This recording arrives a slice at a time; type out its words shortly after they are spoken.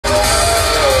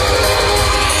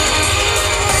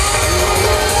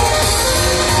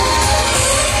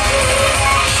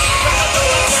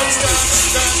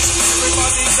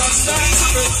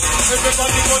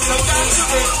Everybody wants to dance a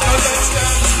bit. Now let's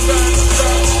dance, dance,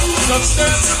 dance. Let's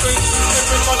dance a bit.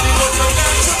 Everybody wants to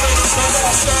dance a bit. Now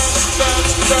let's dance,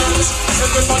 dance, dance.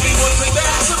 Everybody wants to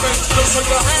dance a bit. So put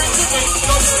your hands a bit.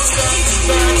 Now let's dance,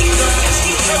 dance, dance.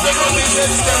 Everybody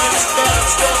let's dance,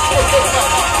 dance, dance.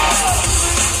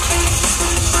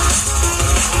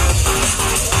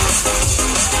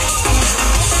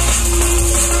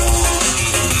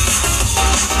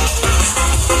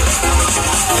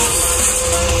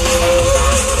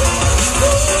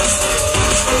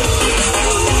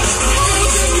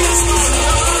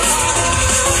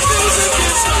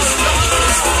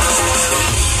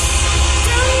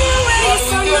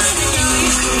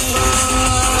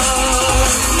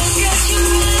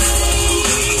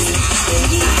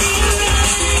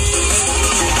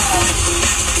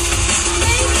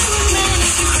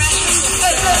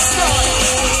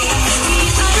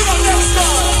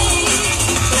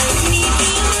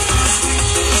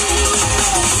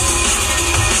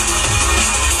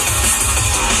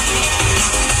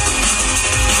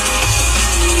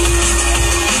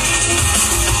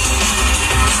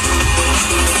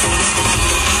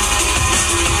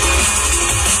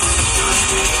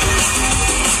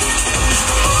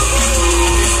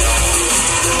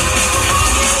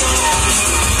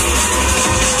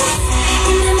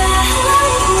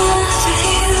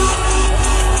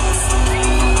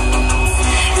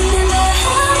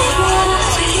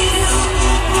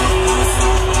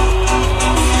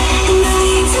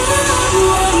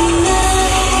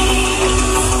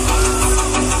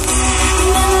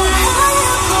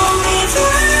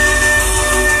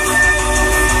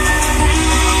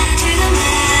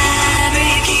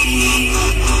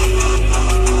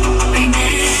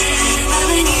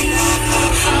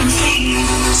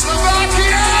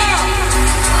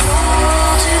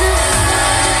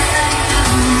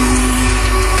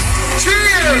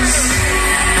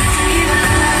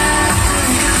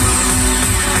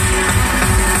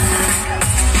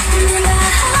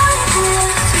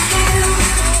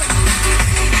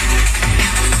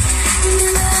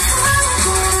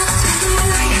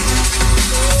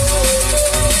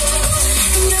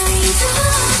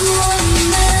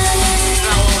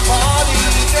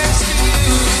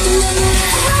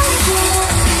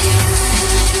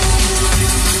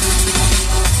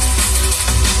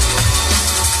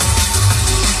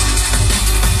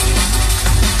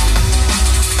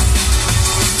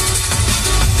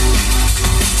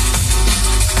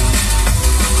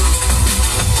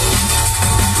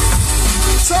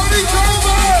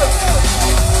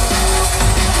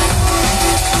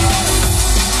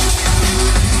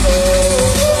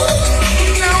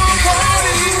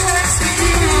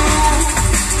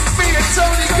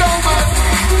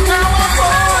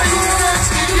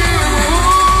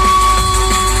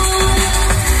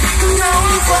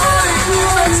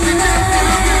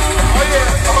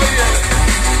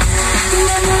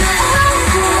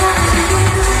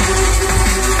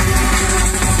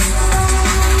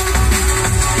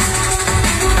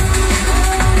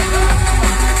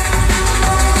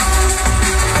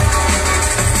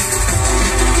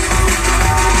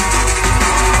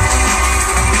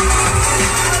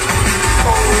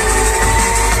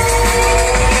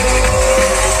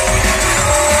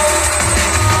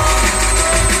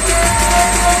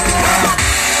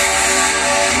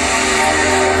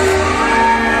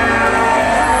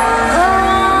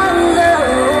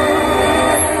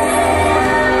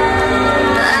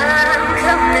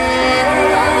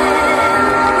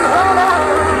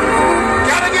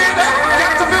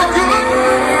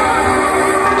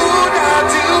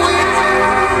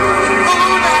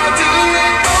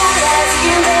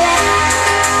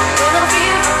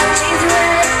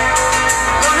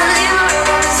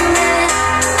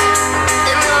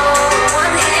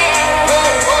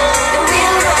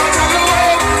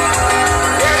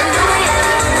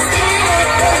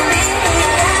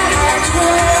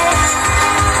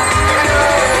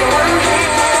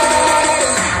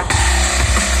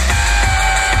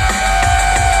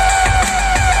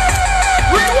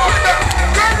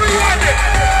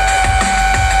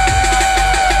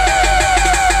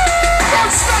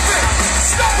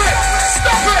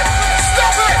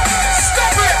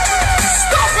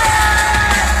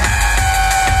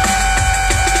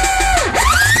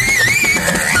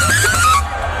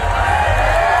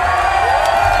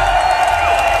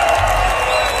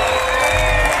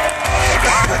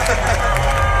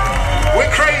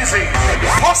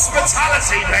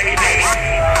 Hospitality, baby.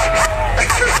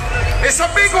 It's a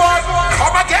big one.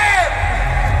 Come again.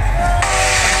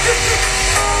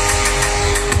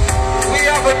 We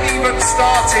haven't even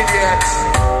started yet.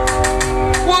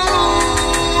 Woo,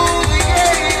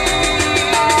 yeah.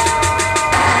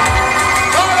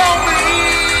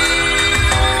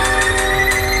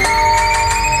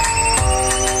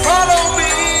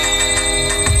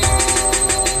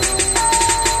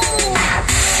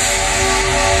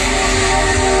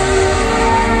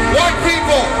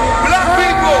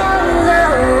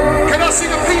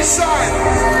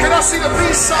 I see the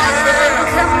peace sign in the air.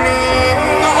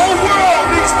 The whole world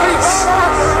needs peace.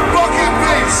 Fucking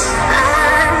peace.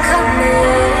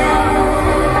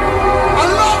 I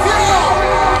love you.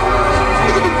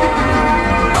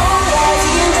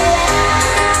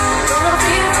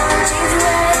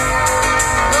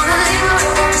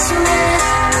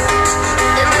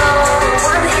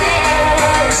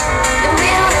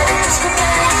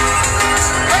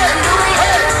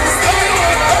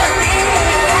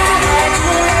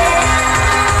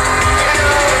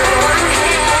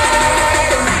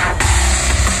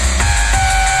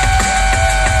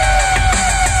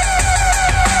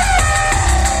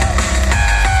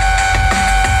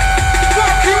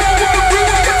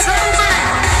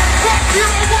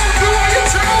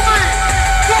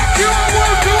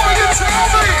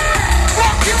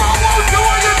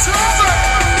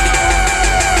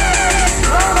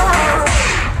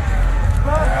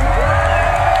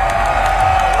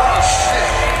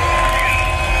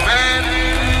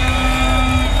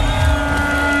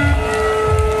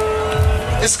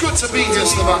 It's good to be here,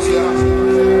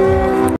 Slovakia.